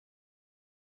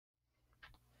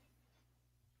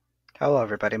Hello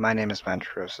everybody, my name is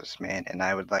Monterosis Man, and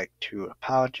I would like to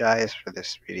apologize for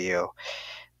this video.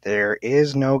 There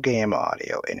is no game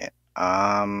audio in it.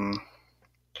 For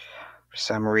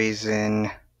some reason,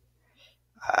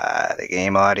 the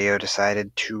game audio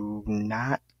decided to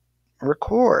not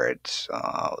record,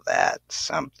 so that's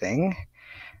something.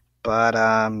 But,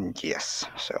 yes,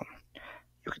 so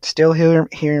you can still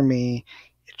hear me.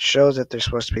 It shows that there's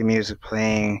supposed to be music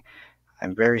playing.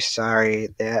 I'm very sorry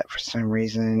that for some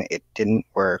reason it didn't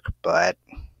work, but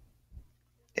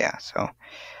yeah, so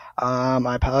I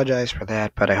apologize for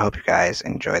that, but I hope you guys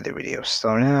enjoyed the video.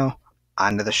 So now,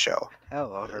 on to the show.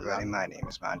 Hello everybody, my name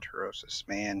is Monterosis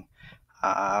Man.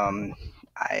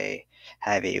 I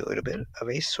have a little bit of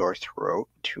a sore throat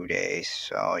today,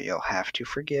 so you'll have to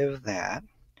forgive that.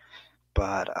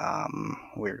 But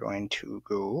we're going to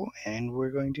go and we're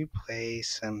going to play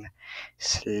some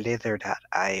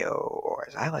Slither.io, or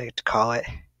as I like to call it,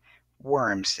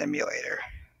 Worm Simulator.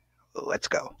 Let's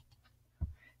go.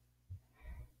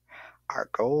 Our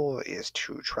goal is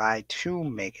to try to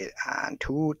make it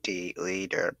onto the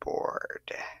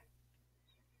leaderboard.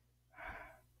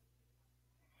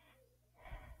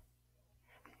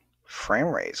 Frame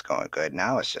rate is going good.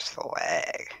 Now it's just the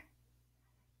lag.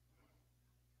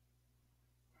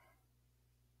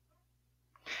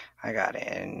 I got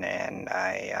in and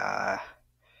I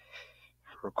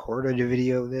recorded a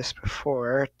video of this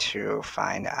before to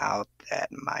find out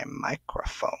that my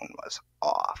microphone was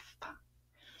off.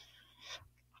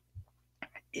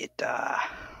 It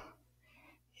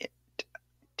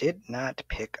did not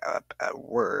pick up a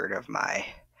word of my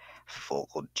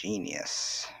vocal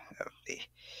genius, of the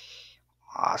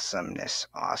awesome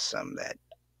that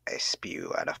I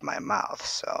spew out of my mouth,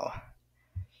 so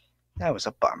that was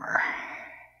a bummer.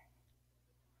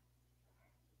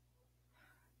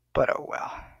 But oh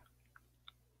well.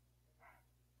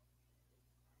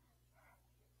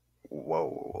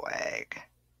 Whoa, lag.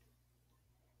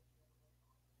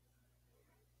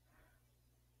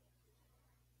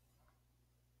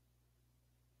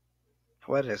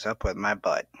 What is up with my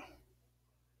butt?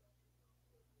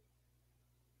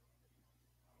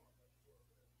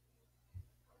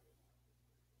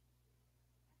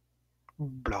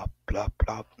 Blop, blop,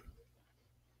 blop.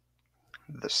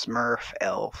 The Smurf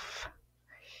Elf.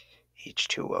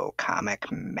 H2O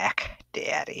Comic Mac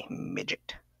Daddy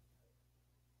Midget.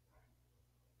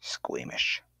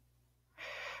 Squeamish.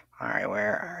 Alright,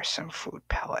 where are some food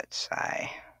pellets?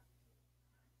 My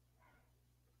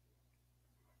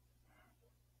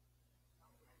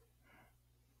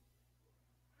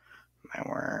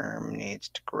worm needs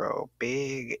to grow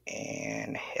big,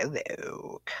 and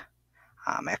hello,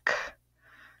 Comic.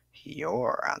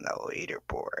 You're on the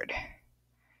leaderboard.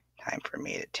 Time for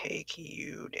me to take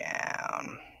you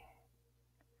down.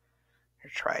 Or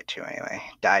try to anyway.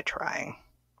 Die trying.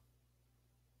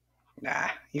 Nah,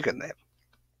 you can live.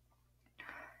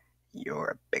 You're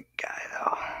a big guy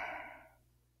though.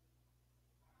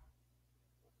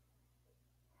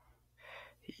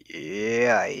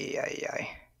 Yeah.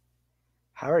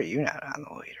 How are you not on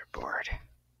the leaderboard?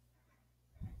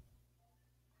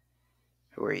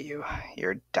 Who are you?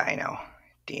 You're Dino.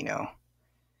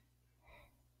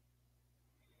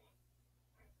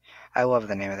 I love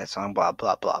the name of that song. Blah,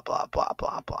 blah, blah, blah, blah,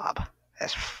 blah, blah.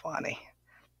 That's funny.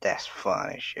 That's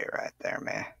funny shit right there,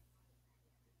 man.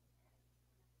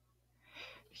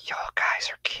 Y'all guys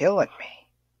are killing me.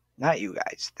 Not you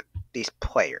guys, these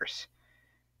players.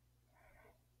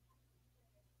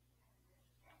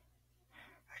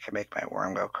 I can make my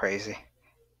worm go crazy.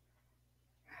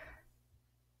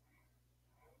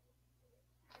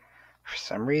 For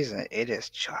some reason, it is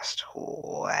just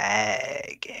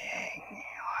lagging.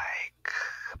 Like,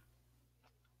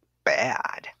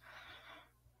 bad.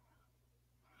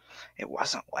 It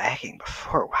wasn't lagging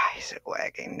before. Why is it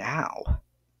lagging now?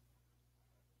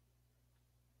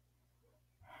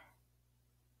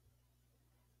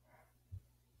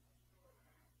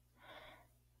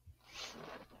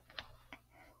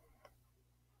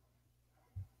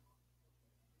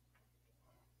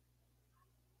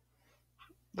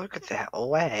 Look at that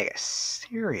lag.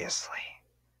 Seriously.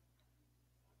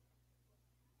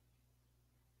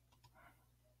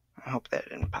 I hope that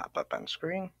didn't pop up on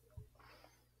screen.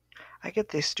 I get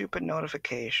these stupid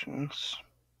notifications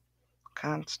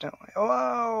constantly.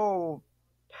 Whoa!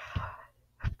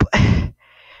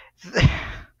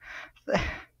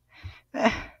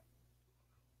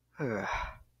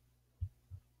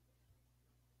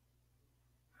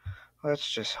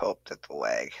 Let's just hope that the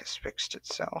lag has fixed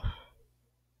itself.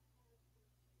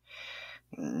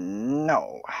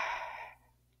 No.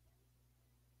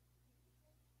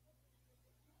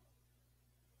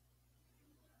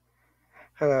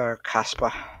 Hello,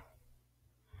 Casper.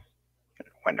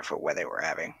 Wonderful weather we're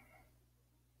having.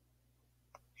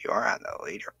 You're on the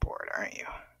leaderboard, aren't you?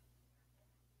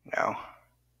 No.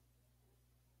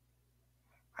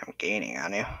 I'm gaining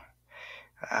on you.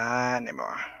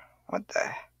 Anymore. What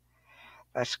the?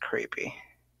 That's creepy.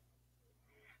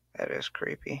 That is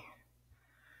creepy.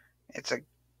 It's a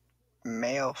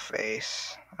male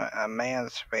face. A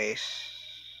man's face.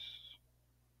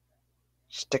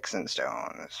 Sticks and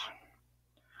stones.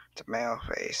 It's a male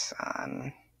face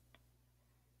on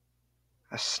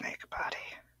a snake body.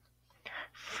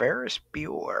 Ferris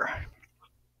Bueller.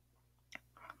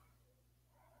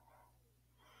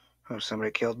 Oh,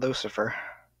 somebody killed Lucifer.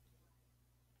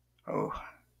 Oh,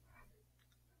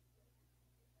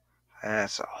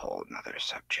 that's a whole nother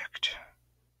subject.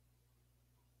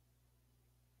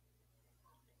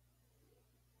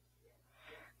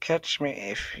 Catch me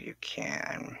if you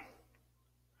can.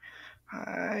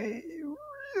 I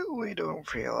really don't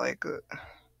feel like it.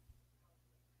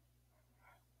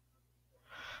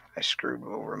 I screwed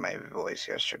over my voice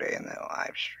yesterday in the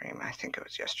live stream. I think it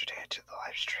was yesterday I did the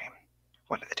live stream.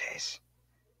 One of the days.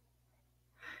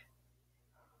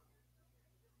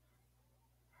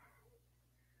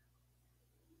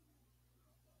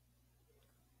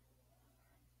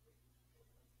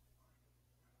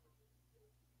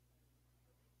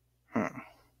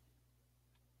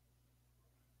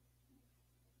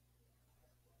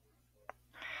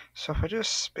 So if I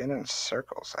just spin in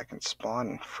circles, I can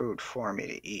spawn food for me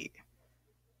to eat.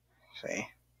 See?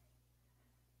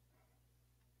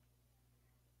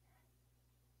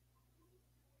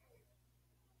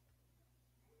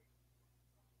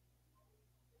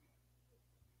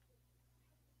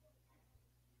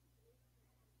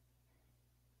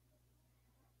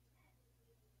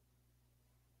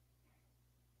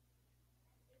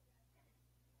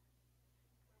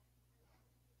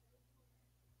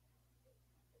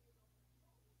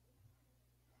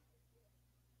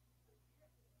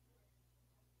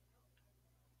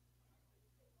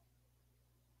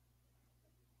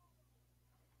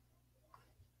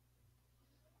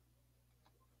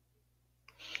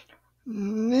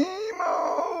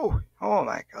 Nemo! Oh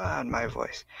my god, my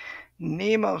voice.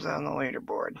 Nemo's on the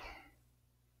leaderboard.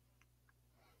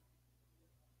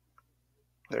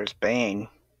 There's Bane.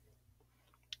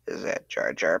 Is that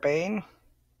Jar Jar Bane?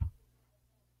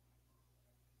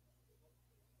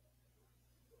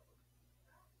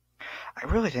 I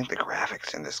really think the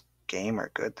graphics in this game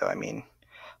are good, though. I mean,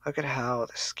 look at how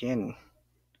the skin.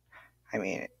 I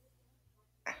mean,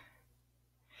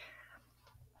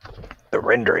 the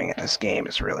rendering in this game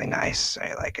is really nice.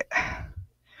 I like it.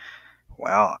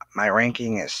 Well, my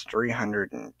ranking is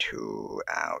 302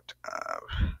 out of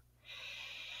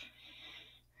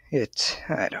it.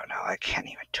 I don't know. I can't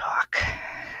even talk.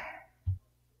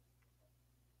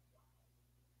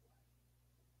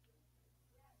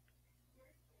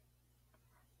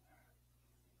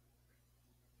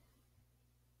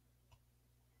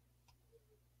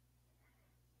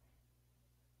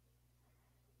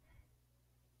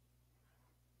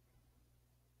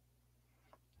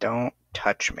 Don't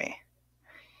touch me.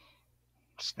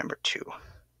 It's number 2.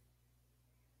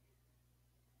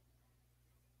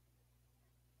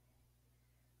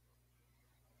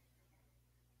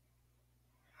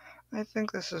 I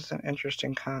think this is an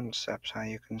interesting concept, how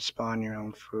you can spawn your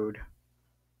own food.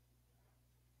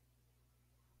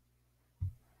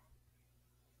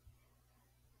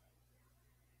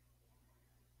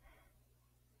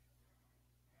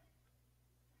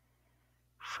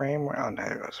 Frame rate. Oh, no,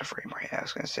 it was a frame rate. I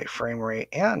was going to say frame rate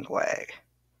and lag.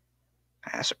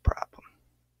 That's a problem.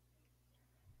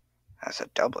 That's a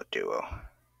double duo.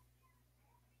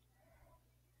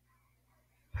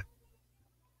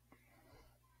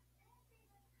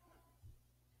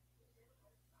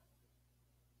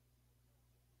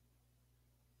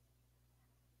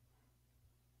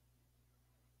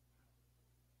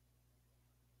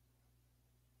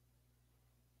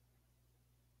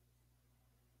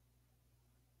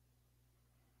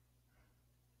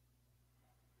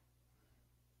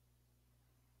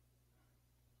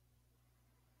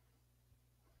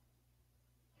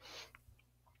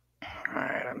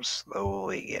 Alright, I'm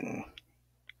slowly getting.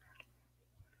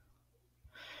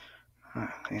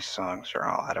 These songs are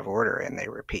all out of order and they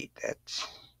repeat. That's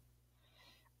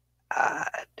odd.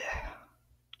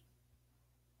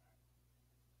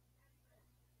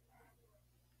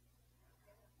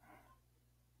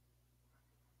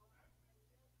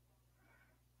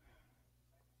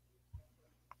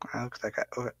 Looks like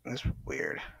that's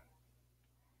weird.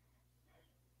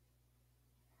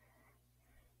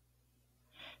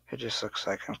 It just looks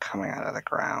like I'm coming out of the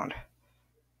ground.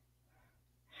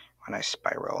 when I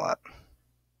spiral up.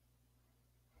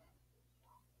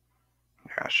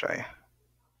 Here, I'll show you.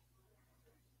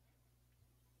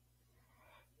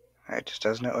 It just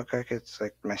doesn't it look like it's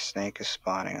like my snake is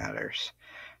spawning out, or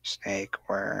snake,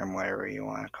 worm, whatever you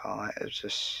want to call it. It's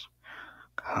just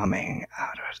coming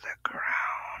out of the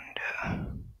ground.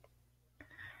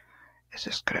 Is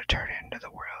this gonna turn into the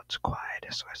world's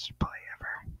quietest Let's Play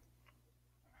ever?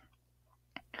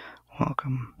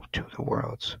 Welcome to the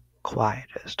world's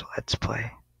quietest Let's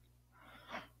Play.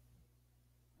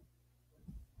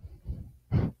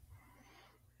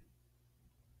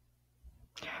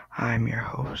 I'm your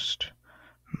host,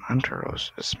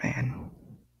 Monterosa's Man.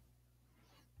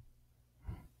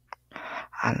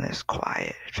 On this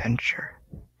quiet adventure,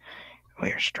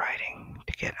 we are striding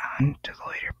to get on to the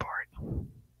leaderboard.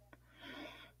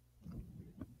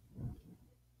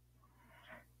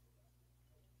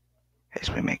 As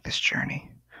we make this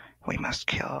journey, we must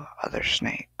kill other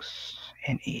snakes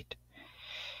and eat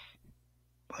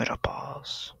little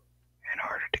balls in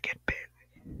order to get big.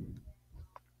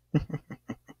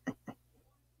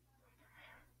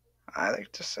 I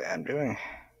like to say I'm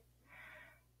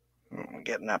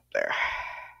getting up there.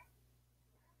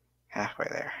 Halfway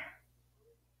there.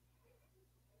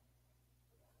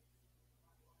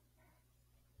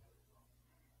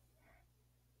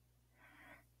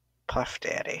 Puff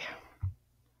Daddy.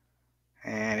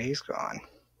 And he's gone.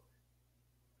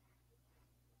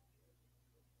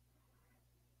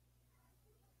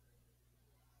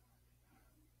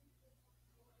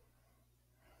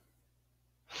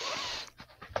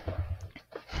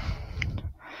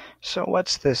 So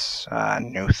what's this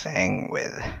new thing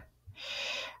with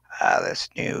this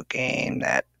new game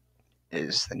that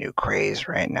is the new craze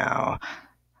right now?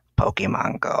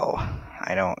 Pokemon Go.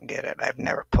 I don't get it. I've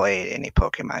never played any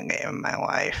Pokemon game in my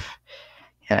life,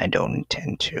 and I don't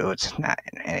intend to. It's not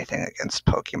anything against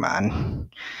Pokemon.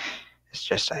 It's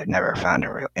just I've never found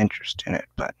a real interest in it,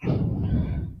 but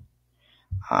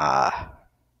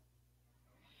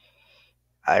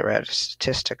I read a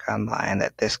statistic online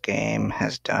that this game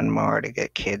has done more to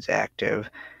get kids active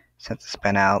since it's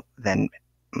been out than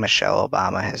Michelle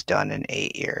Obama has done in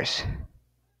 8 years.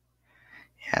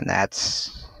 And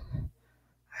that's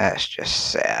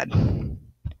just sad.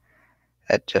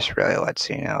 That just really lets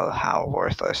you know how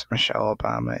worthless Michelle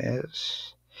Obama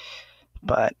is.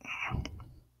 But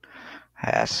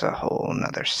that's a whole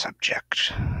nother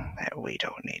subject that we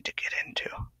don't need to get into.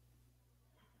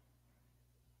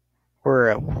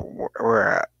 We're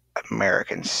a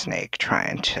American snake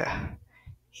trying to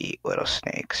eat little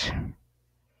snakes.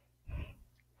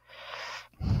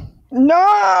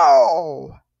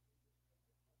 No!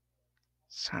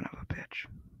 Son of a bitch.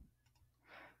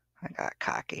 I got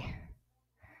cocky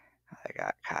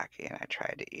and I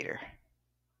tried to eat her.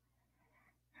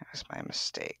 That was my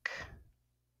mistake.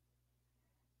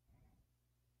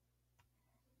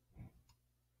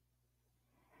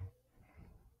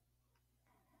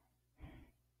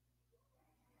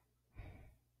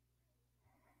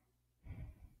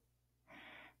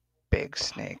 Big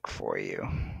snake for you.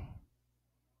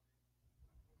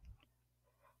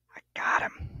 I got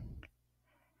him.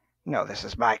 No, this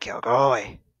is my kill. Go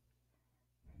away.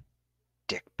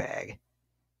 Dickbag.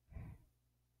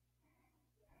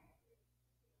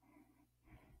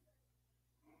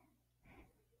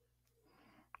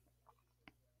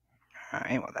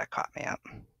 Alright, well that caught me up.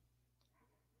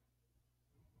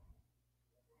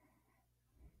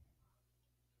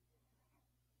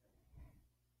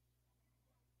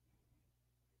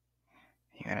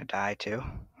 You gonna die too?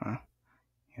 Huh?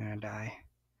 You gonna die?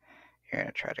 You're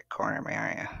gonna try to corner me,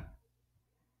 aren't you?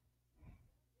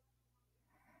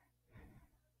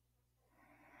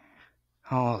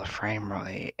 Oh, the frame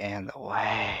rate and the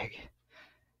lag.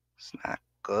 It's not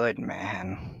good,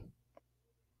 man.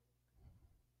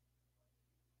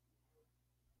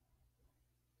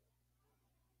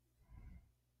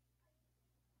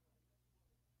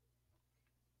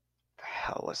 The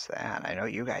hell was that? I know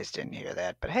you guys didn't hear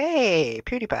that, but hey,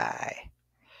 PewDiePie.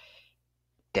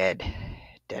 Dead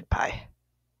pie.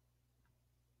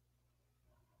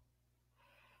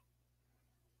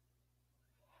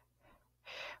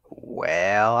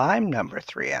 Well, I'm number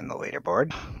 3 on the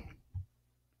leaderboard.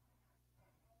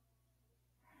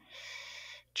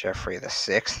 Jeffrey the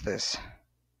 6th is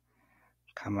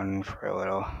coming for a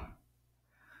little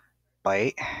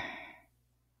bite.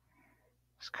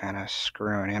 He's kind of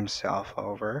screwing himself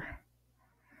over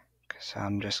because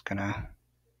I'm just gonna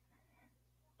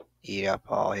eat up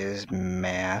all his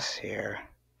mass here.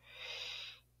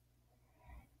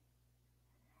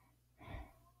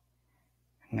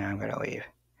 Now I'm gonna leave.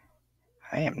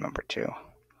 I am number 2.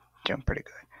 Doing pretty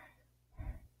good.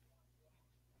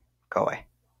 Go away.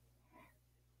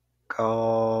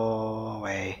 Go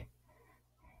away.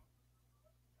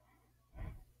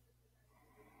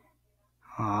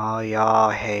 All y'all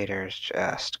haters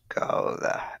just go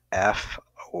the F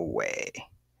away.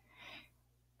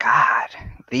 God,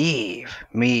 leave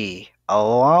me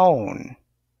alone.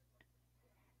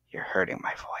 You're hurting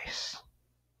my voice.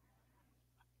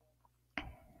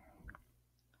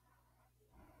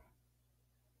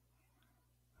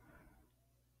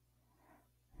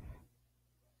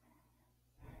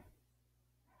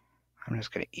 I'm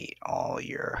just gonna eat all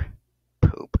your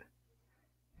poop.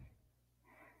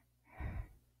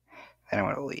 Then I'm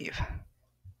gonna leave.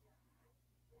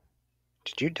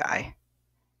 Did you die?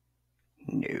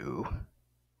 No.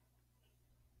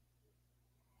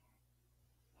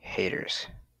 Haters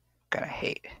gonna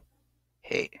hate.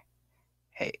 Hate.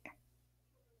 Hate.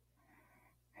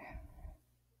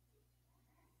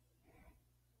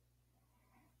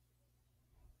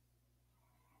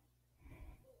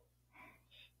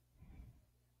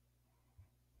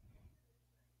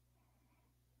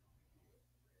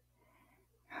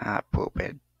 Hot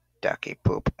pooped ducky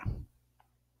poop.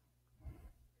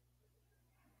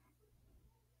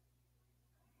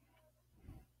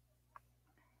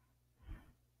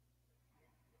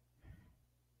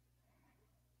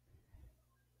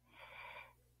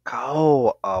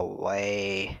 Go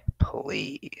away,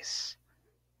 please.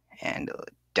 And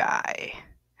die.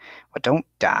 Well, don't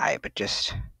die, but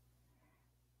just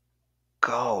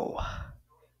go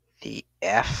the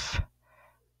F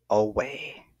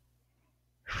away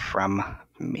from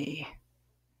me.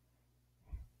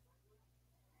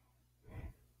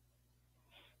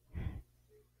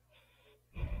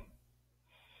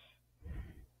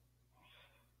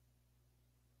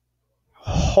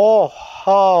 Ho,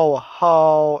 ho,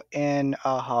 ho in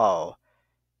a ho.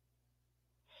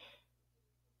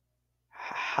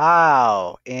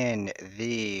 How in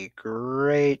the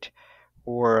great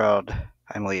world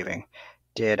I'm leaving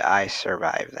did I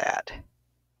survive that?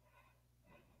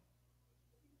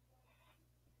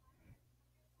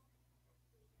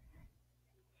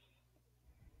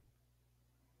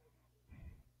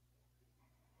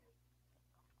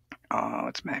 Oh,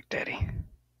 it's Mac Daddy.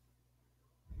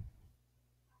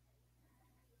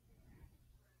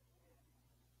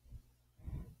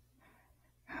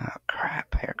 Oh,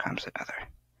 crap. Here comes another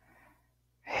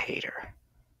hater.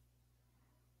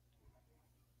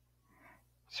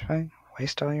 It's fine.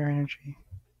 Waste all your energy.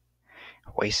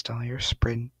 Waste all your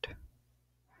sprint.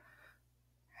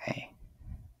 Hey.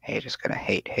 Hate is gonna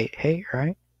hate,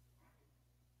 right?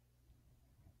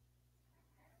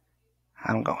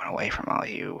 I'm going away from all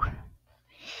you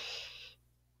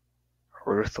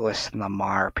ruthless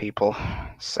Lamar people.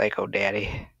 Psycho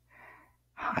Daddy.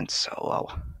 Han Solo.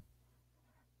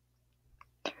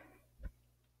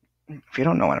 If you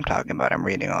don't know what I'm talking about, I'm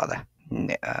reading all the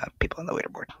people on the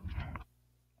leaderboard.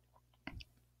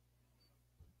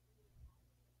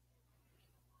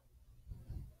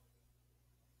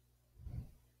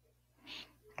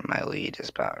 My lead is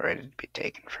about ready to be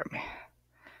taken from me.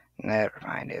 Never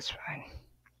mind, it's fine.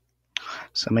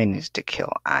 Somebody needs to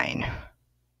kill Ein.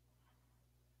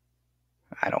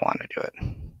 I don't want to do it.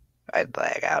 I'd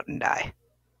lag out and die.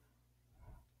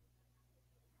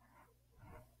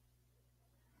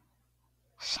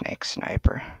 Snake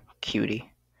Sniper.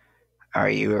 Cutie. Are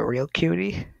you a real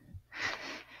cutie?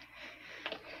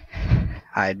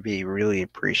 I'd be really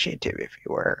appreciative if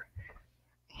you were.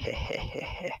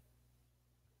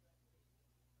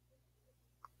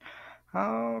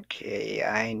 Okay,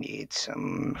 I need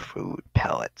some food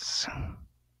pellets.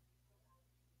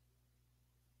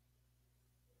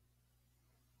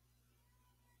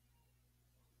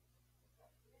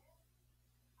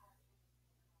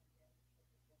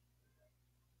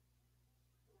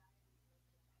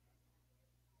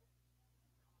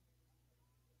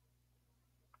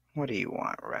 What do you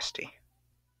want, Rusty?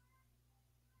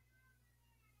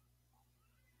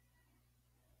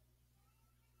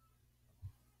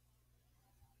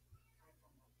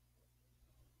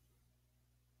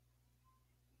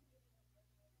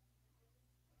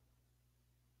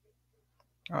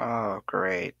 Oh,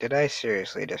 great. Did I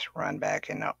seriously just run back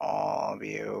into all of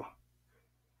you?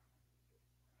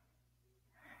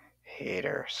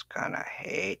 Haters gonna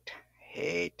hate,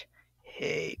 hate,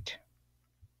 hate.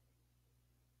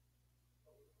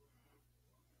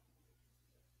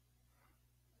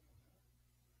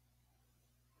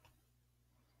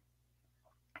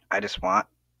 I just want.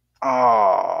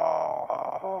 Oh.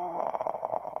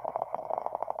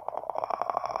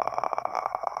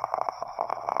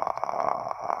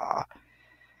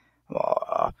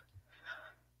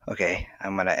 Okay,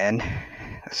 I'm gonna end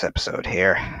this episode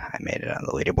here. I made it on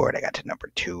the leaderboard. I got to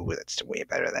number 2. That's way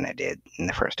better than I did in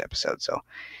the first episode. So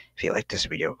if you like this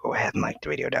video, go ahead and like the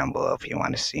video down below. If you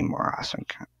want to see more awesome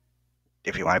content,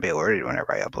 if you want to be alerted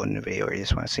whenever I upload a new video, or you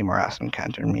just want to see more awesome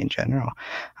content from me in general,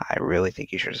 I really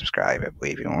think you should subscribe. I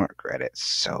believe you won't regret it.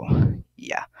 So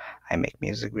yeah, I make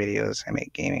music videos, I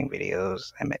make gaming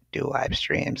videos, I do live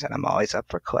streams, and I'm always up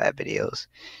for collab videos.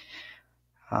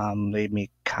 Leave me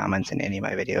comments in any of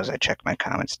my videos. I check my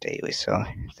comments daily. So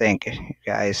thank you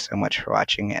guys so much for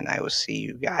watching, and I will see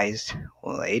you guys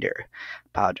later.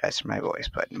 Apologize for my voice,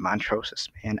 but Montrosis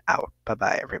Man out. Bye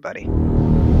bye, everybody.